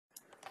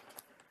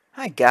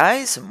Hi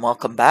guys, and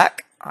welcome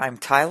back. I'm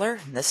Tyler,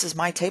 and this is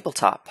my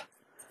tabletop.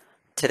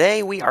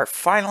 Today we are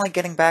finally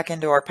getting back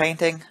into our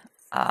painting.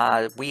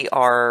 We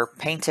are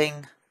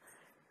painting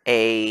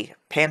a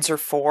Panzer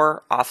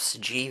IV Ausf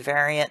G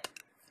variant.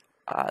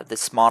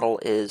 This model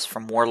is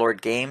from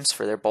Warlord Games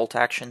for their Bolt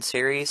Action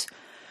series.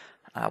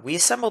 We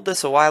assembled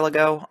this a while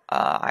ago.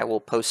 I will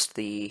post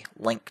the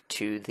link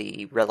to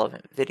the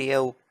relevant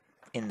video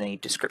in the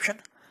description.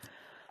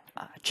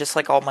 Just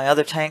like all my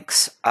other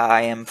tanks,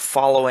 I am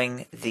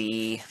following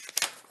the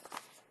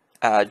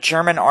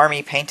German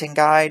Army painting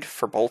guide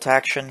for Bolt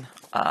Action.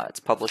 It's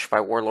published by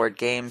Warlord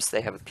Games.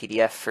 They have a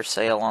PDF for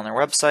sale on their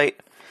website.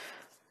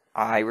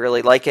 I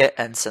really like it,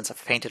 and since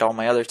I've painted all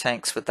my other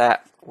tanks with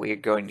that, we're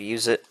going to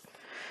use it.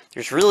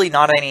 There's really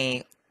not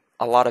a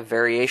lot of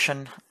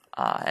variation,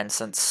 and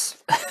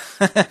since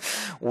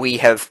we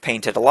have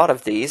painted a lot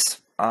of these,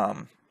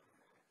 I'll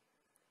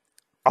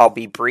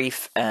be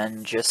brief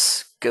and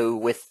just go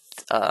with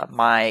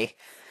my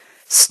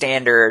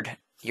standard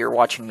 "you're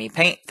watching me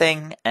paint"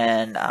 thing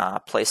and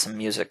play some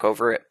music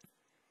over it.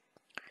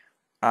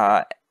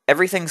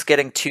 Everything's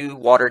getting 2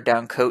 watered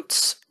down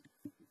coats,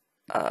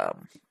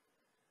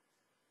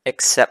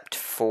 except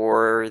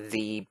for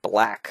the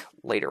black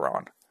later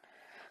on.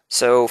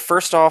 So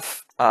first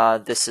off,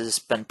 this has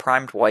been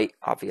primed white,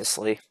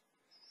 obviously,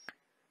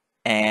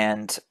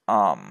 and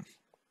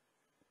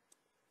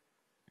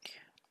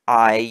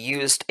I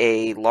used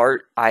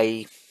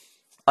I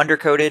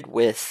undercoated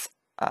with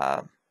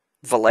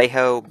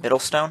Vallejo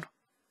Middlestone,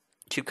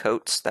 2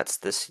 coats. That's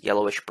this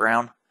yellowish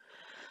brown.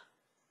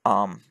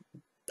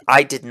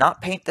 I did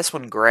not paint this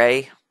one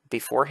gray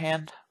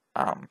beforehand.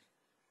 I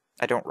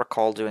don't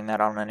recall doing that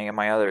on any of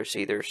my others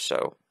either,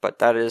 but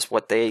that is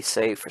what they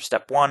say for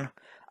step 1.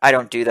 I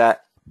don't do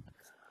that.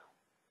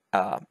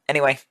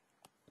 Anyway,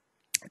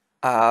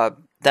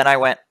 then I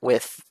went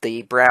with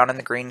the brown and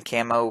the green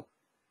camo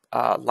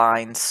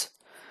lines.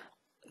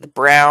 The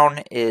brown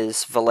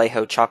is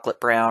Vallejo Chocolate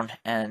Brown,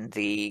 and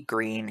the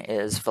green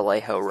is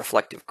Vallejo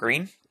Reflective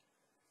Green.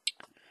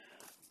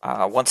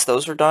 Once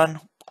those are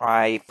done,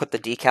 I put the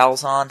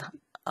decals on,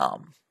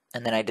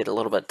 and then I did a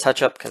little bit of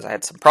touch-up because I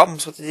had some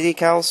problems with the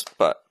decals,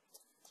 but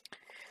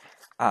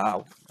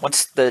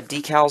once the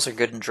decals are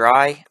good and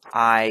dry,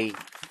 I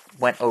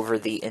went over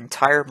the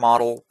entire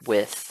model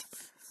with,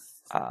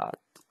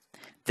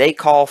 they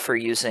call for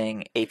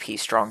using AP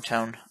Strong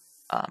Tone.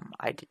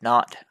 I did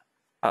not.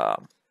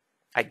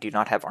 I do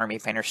not have Army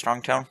Painter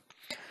Strong Tone.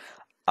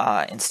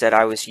 Instead,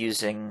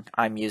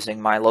 I'm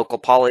using my local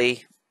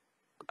poly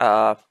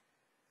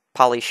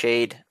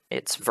shade.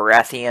 It's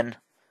Varathian.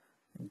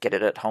 Get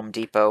it at Home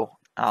Depot.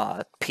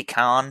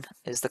 Pecan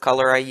is the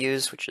color I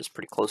use, which is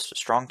pretty close to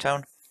Strong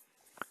Tone.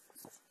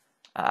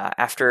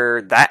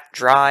 After that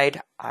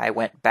dried, I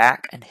went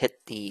back and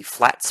hit the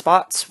flat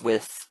spots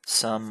with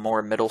some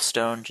more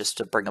Middlestone just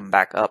to bring them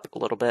back up a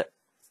little bit.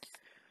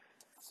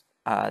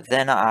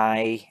 Then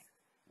I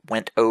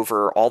went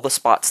over all the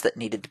spots that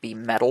needed to be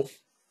metal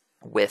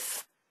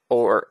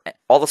or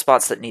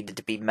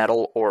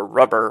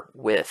rubber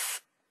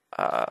with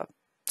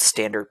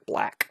standard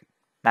black,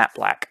 matte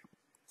black.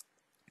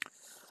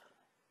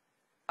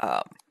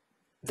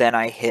 Then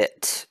I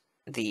hit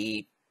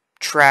the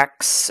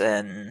tracks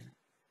and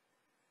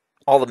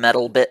all the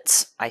metal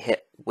bits I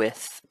hit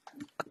with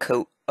a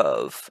coat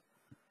of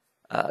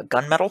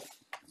gunmetal.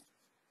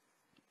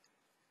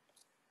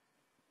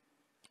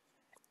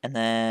 And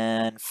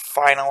then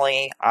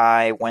finally,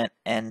 I went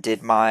and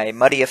did my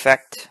muddy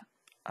effect,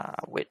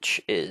 which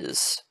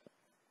is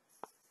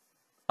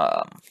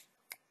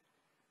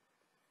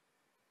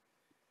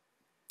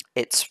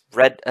it's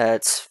red.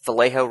 It's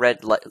Vallejo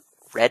red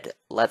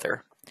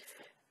leather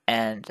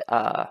and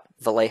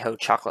Vallejo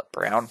chocolate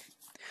brown.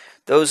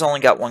 Those only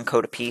got 1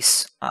 coat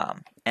apiece,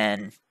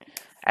 and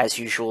as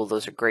usual,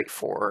 those are great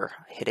for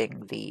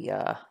hitting the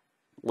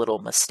little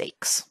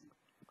mistakes.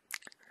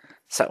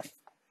 So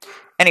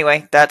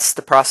anyway, that's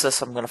the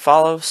process I'm going to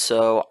follow,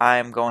 so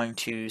I'm going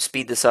to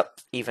speed this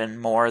up even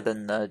more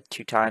than the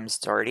 2 times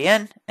it's already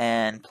in,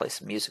 and play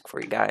some music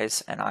for you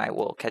guys, and I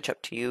will catch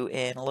up to you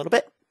in a little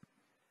bit.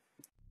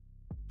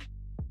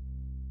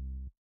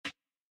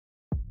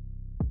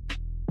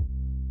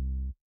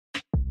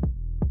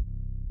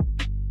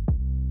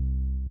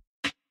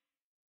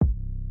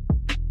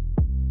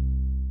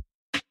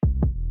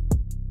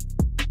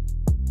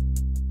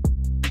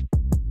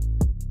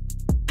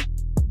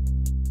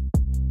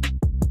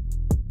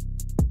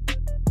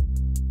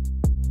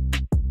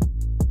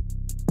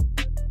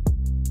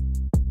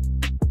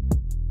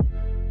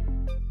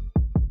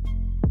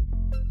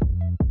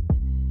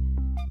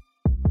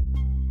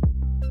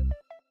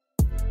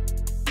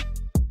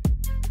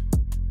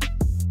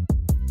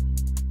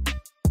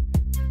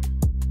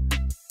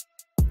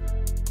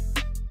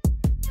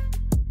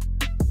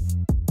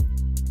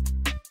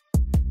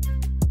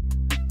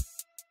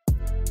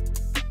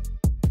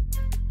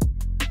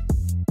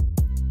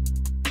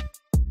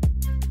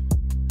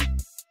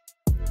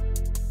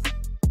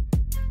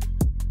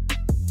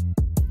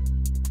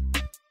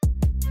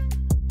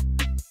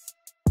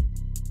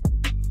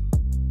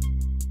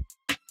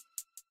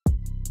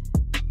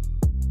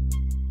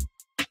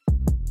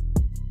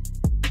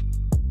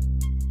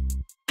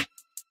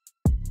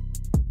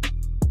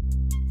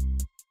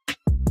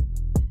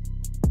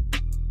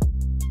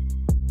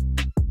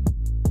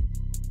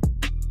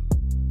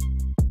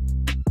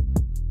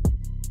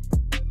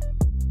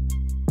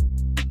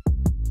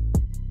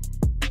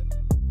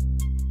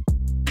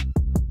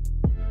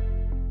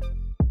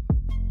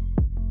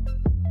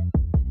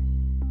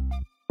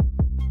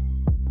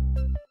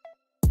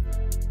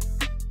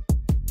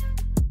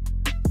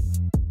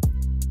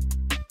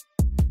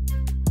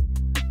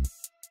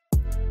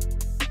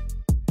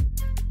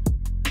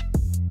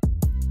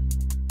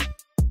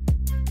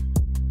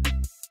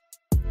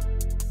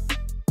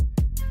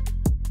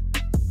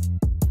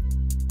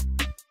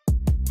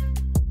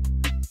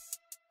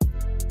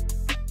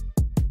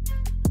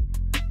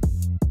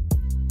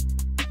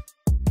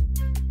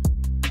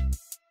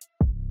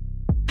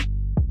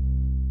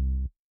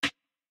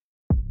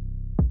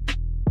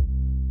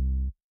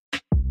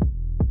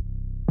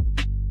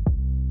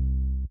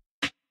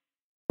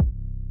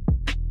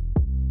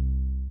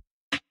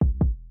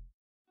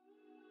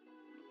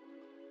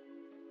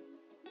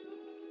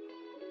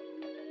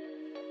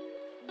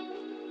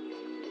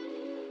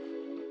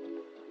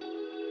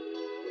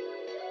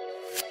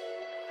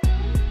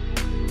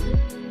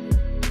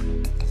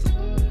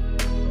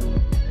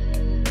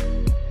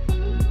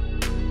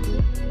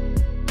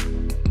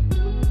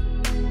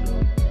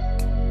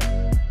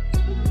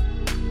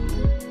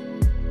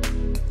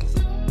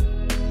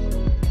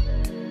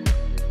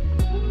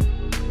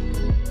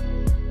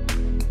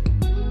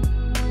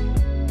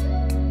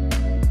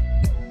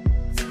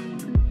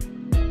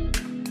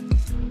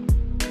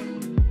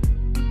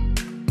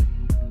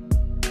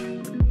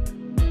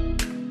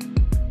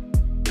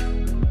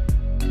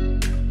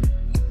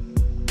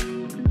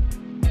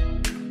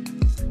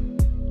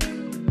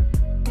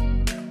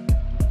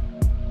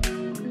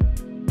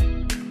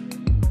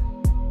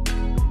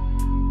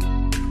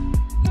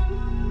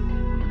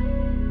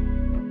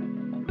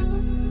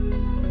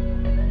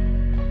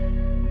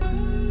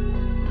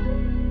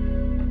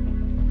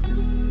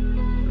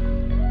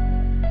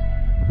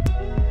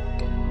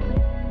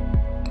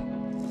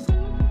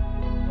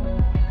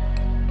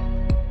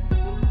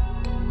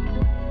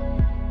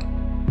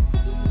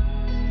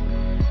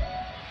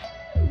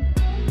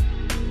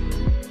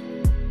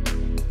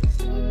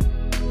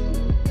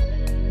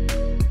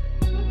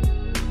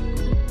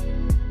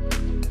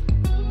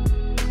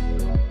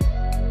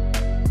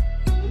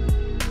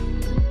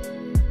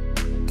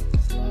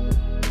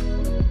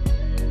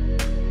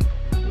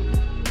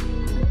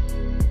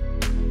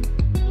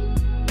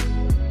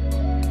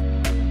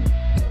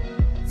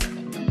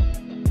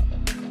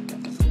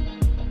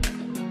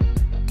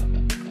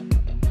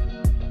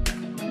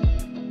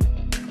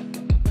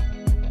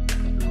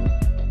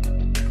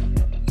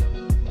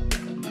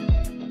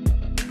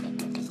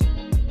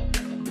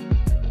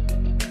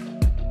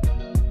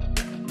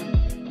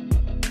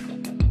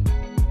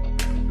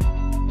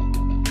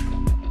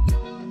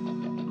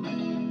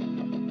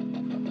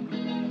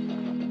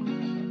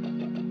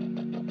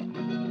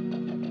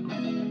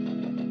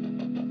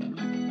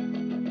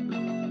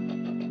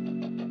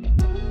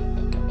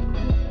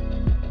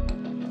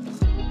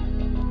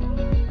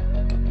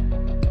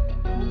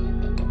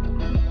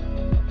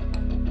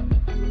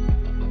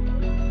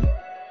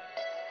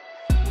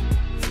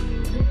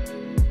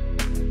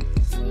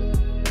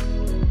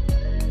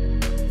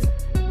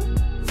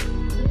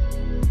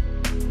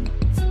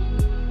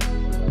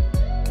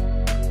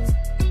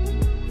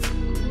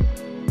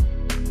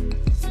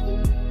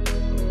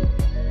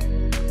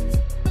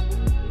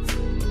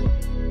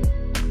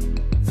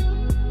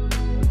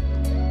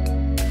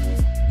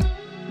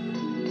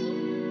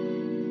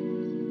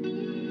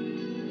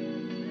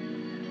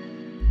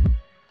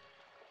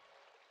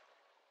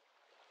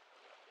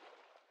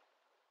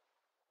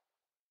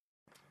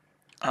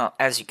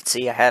 As you can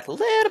see, I had a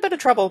little bit of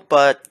trouble,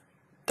 but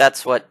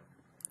that's what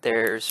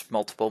there's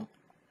multiple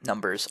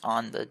numbers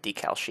on the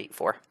decal sheet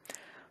for.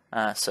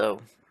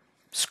 So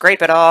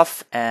scrape it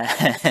off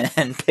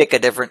and pick a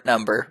different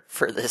number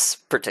for this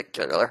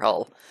particular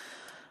hull.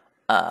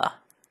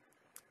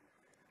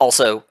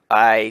 Also,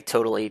 I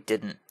totally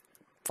didn't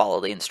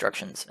follow the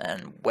instructions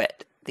and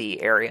wet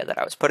the area that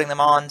I was putting them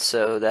on,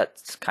 so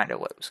that's kind of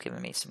what was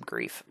giving me some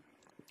grief.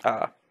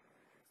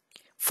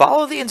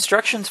 Follow the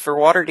instructions for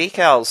water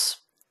decals,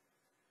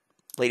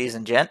 ladies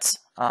and gents.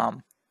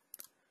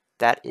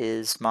 That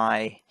is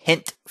my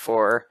hint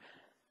for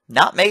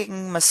not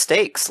making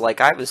mistakes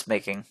like I was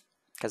making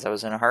because I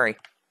was in a hurry.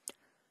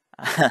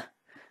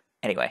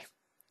 Anyway,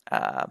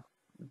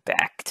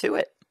 back to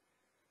it.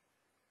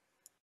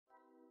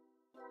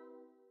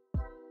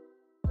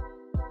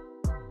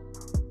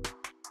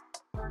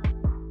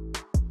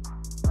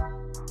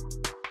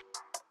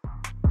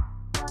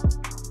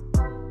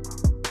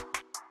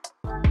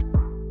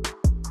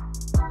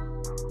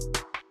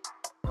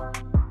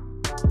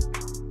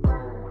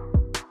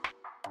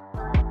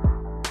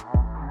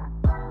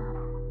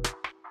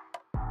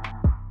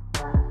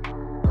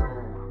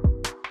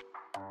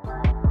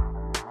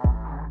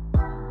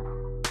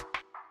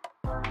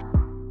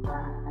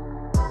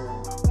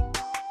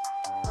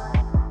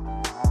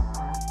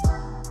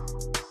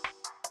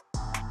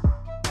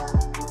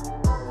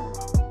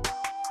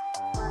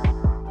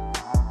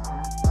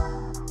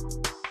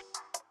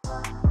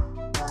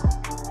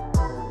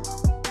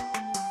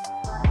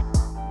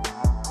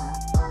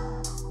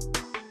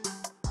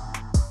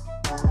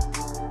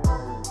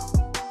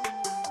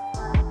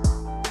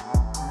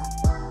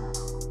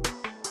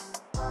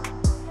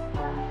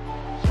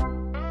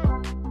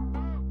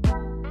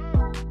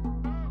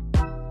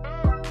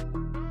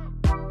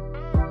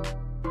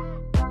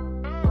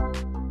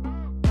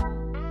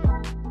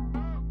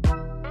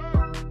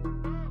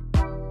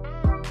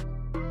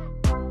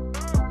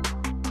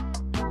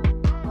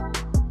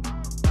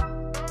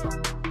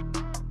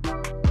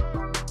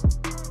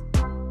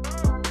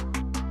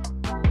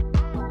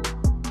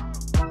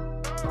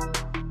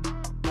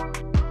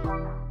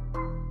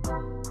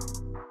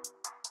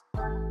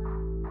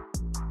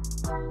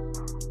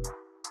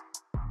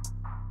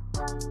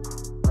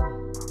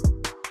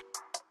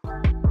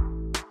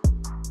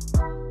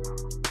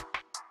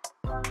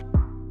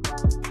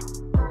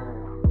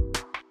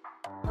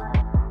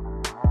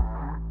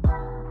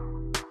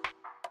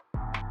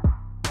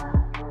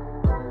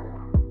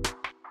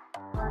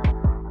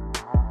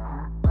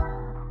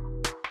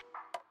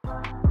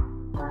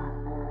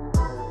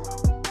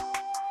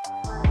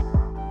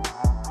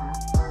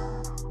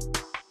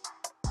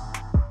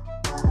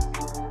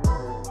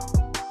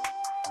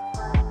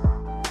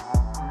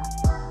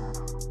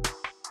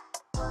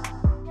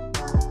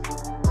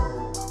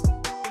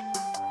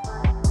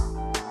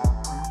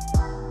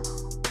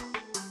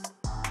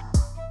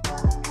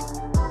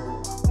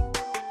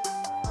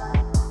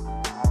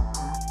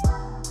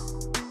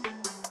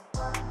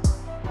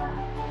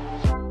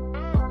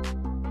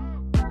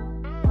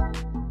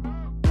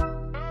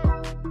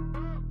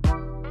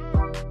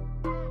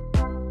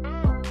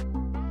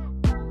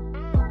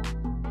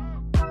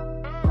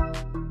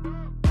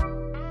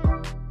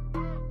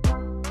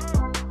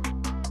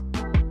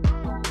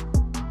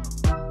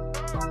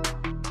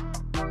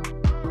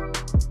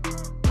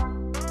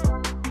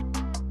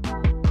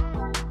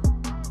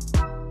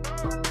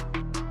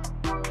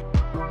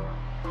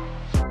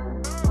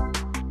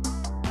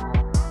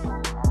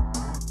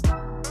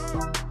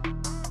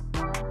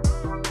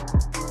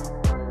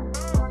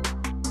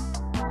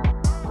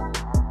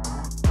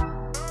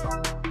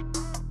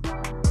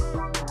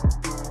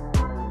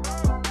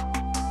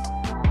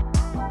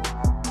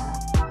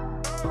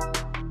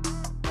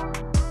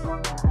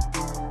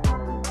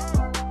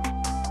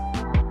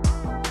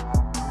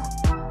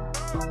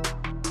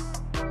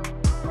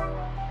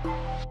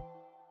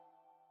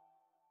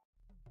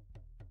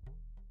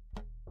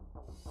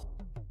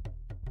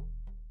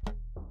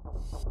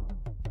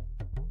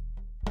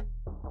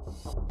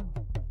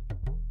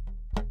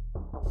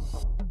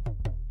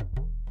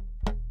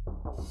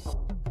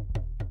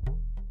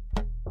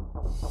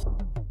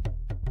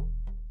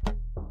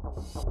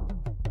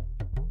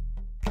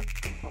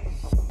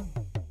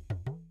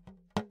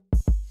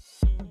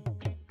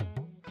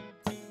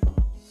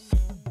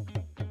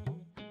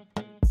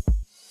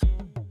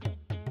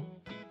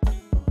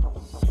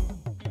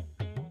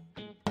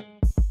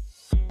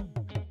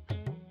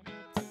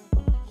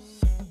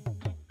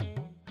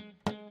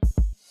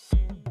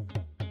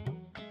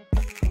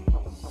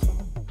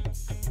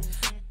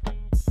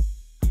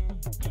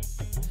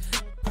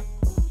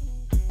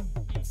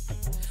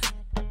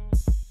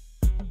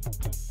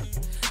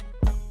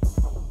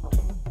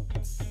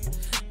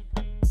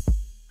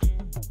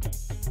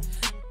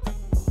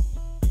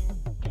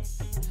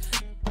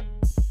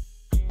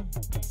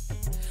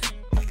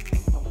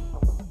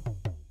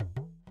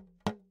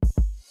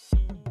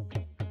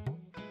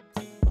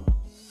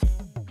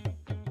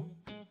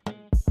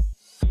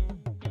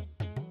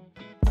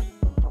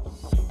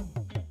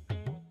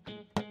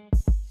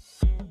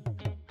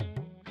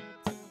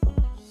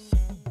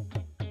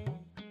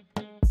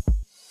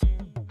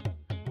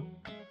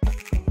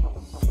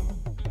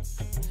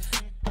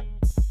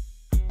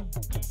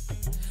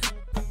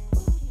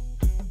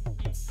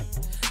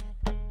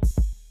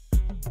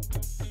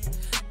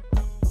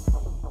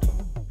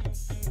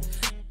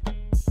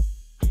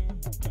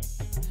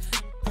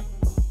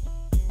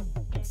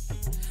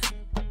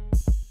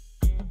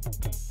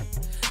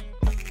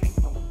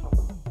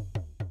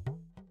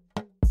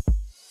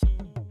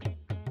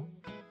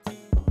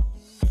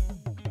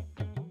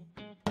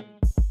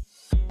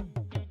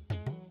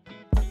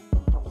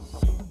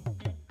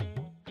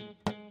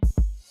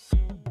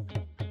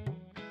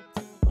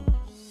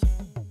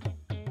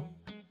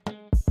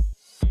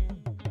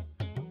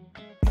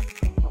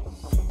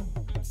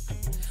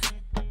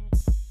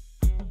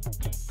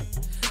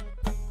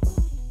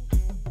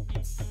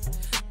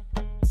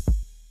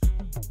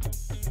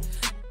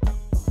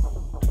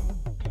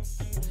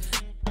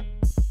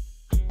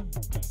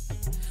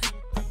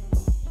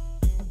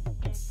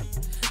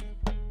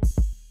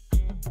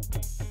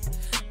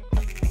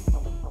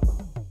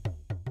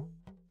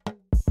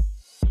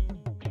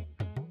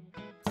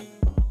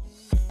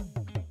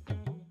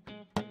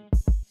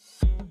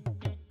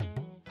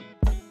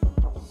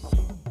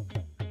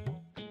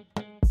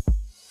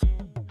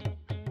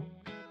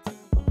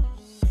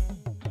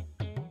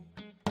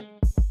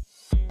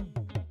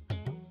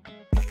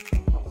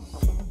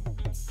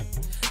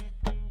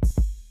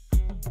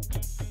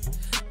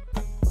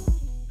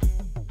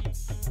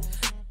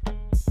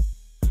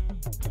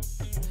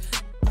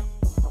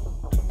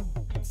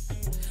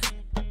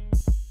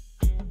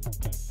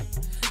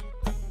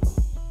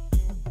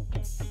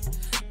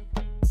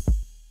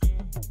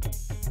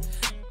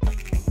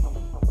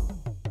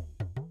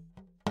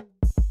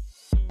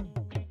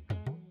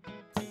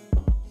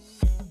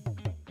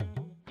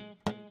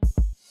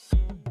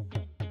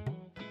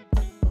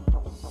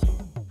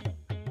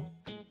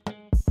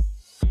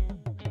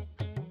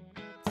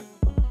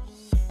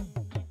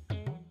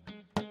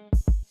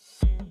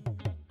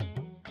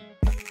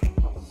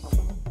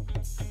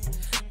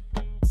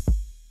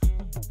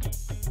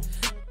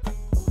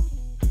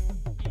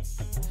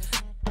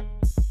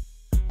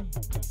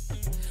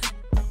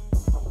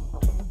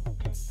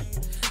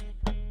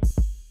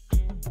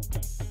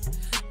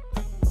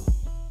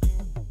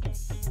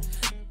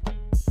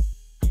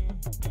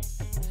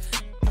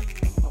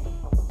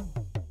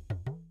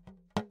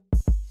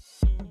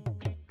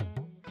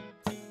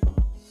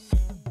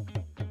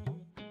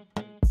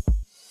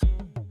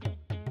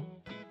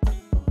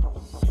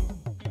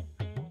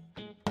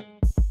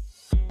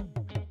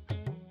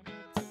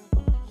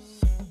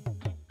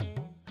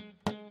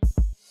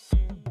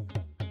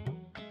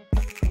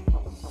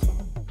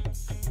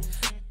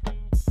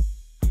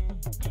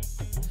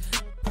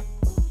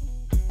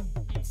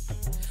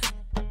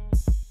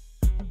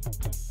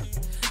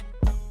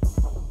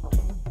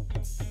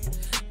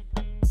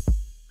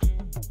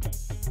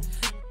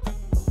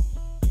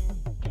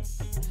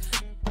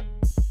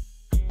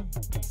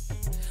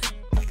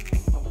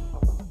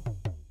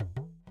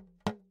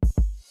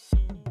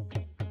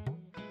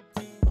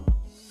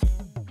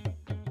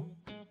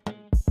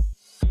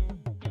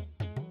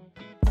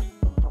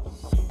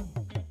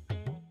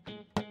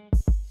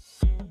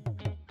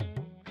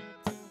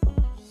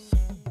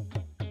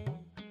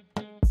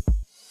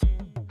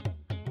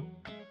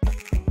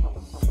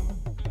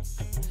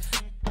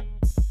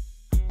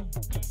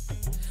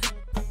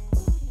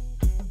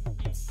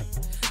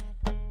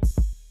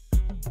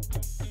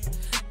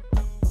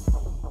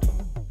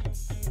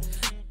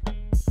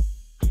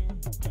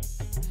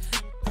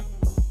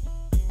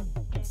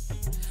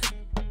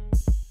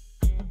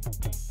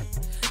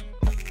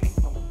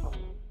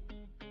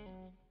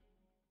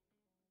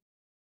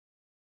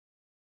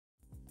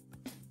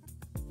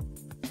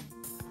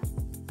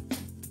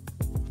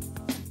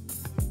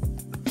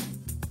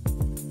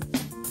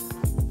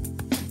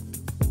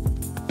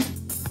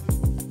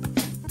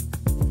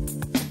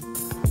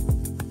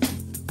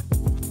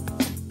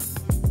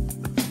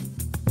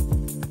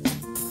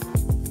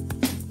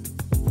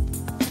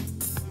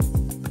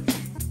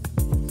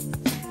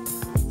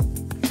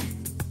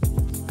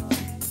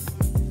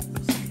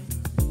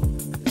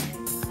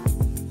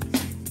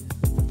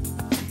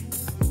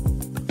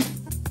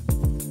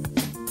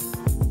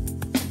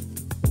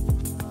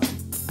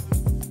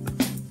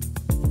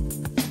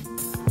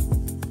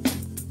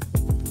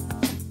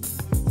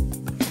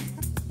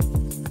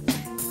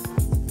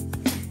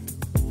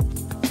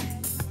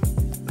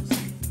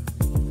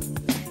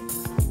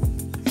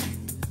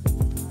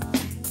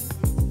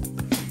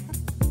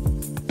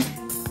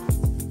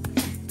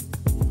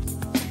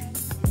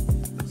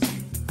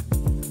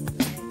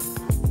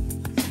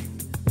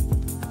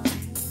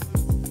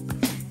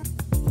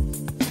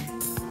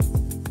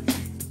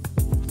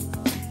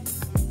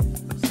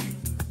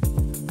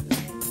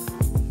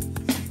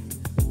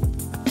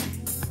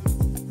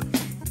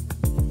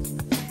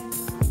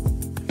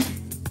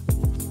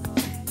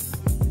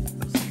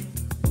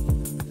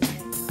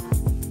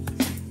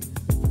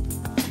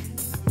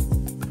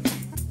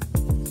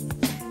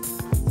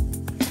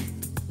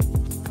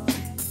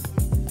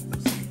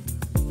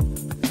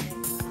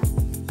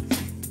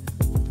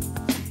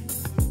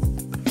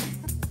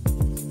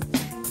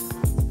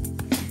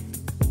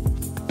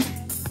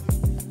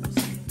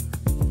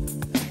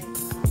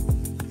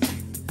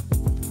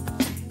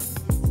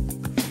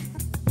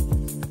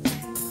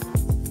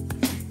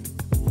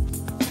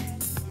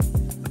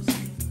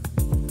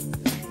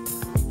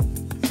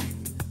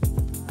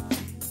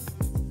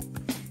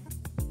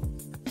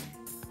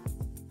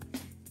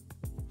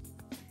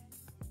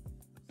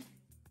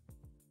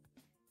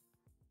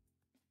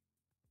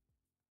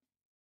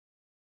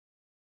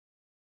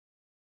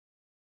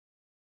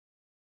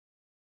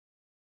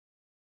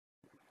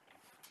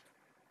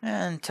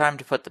 And time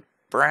to put the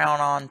brown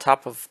on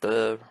top of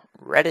the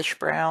reddish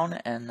brown,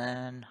 and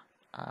then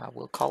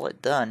we'll call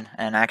it done.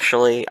 And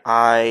actually,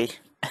 I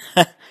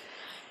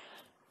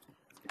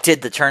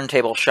did the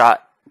turntable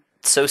shot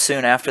so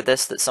soon after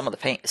this that some of the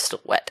paint is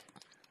still wet.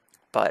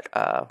 But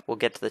we'll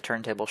get to the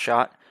turntable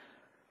shot,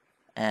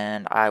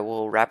 and I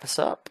will wrap us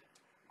up.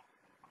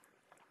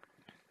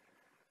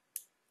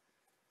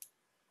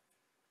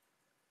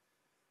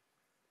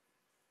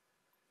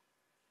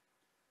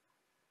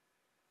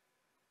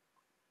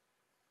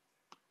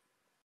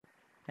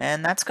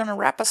 And that's going to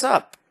wrap us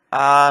up.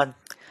 I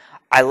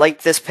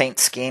like this paint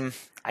scheme.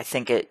 I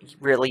think it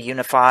really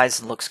unifies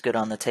and looks good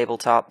on the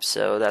tabletop,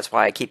 so that's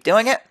why I keep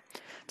doing it.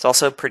 It's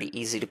also pretty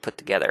easy to put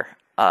together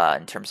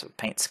in terms of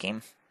paint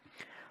scheme.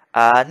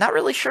 Not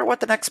really sure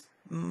what the next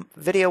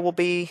video will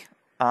be,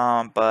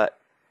 but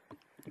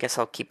I guess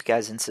I'll keep you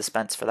guys in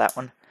suspense for that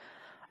one.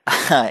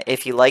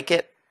 If you like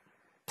it,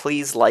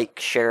 please like,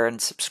 share, and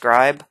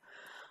subscribe.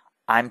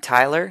 I'm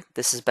Tyler.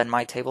 This has been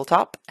my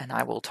tabletop, and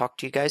I will talk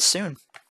to you guys soon.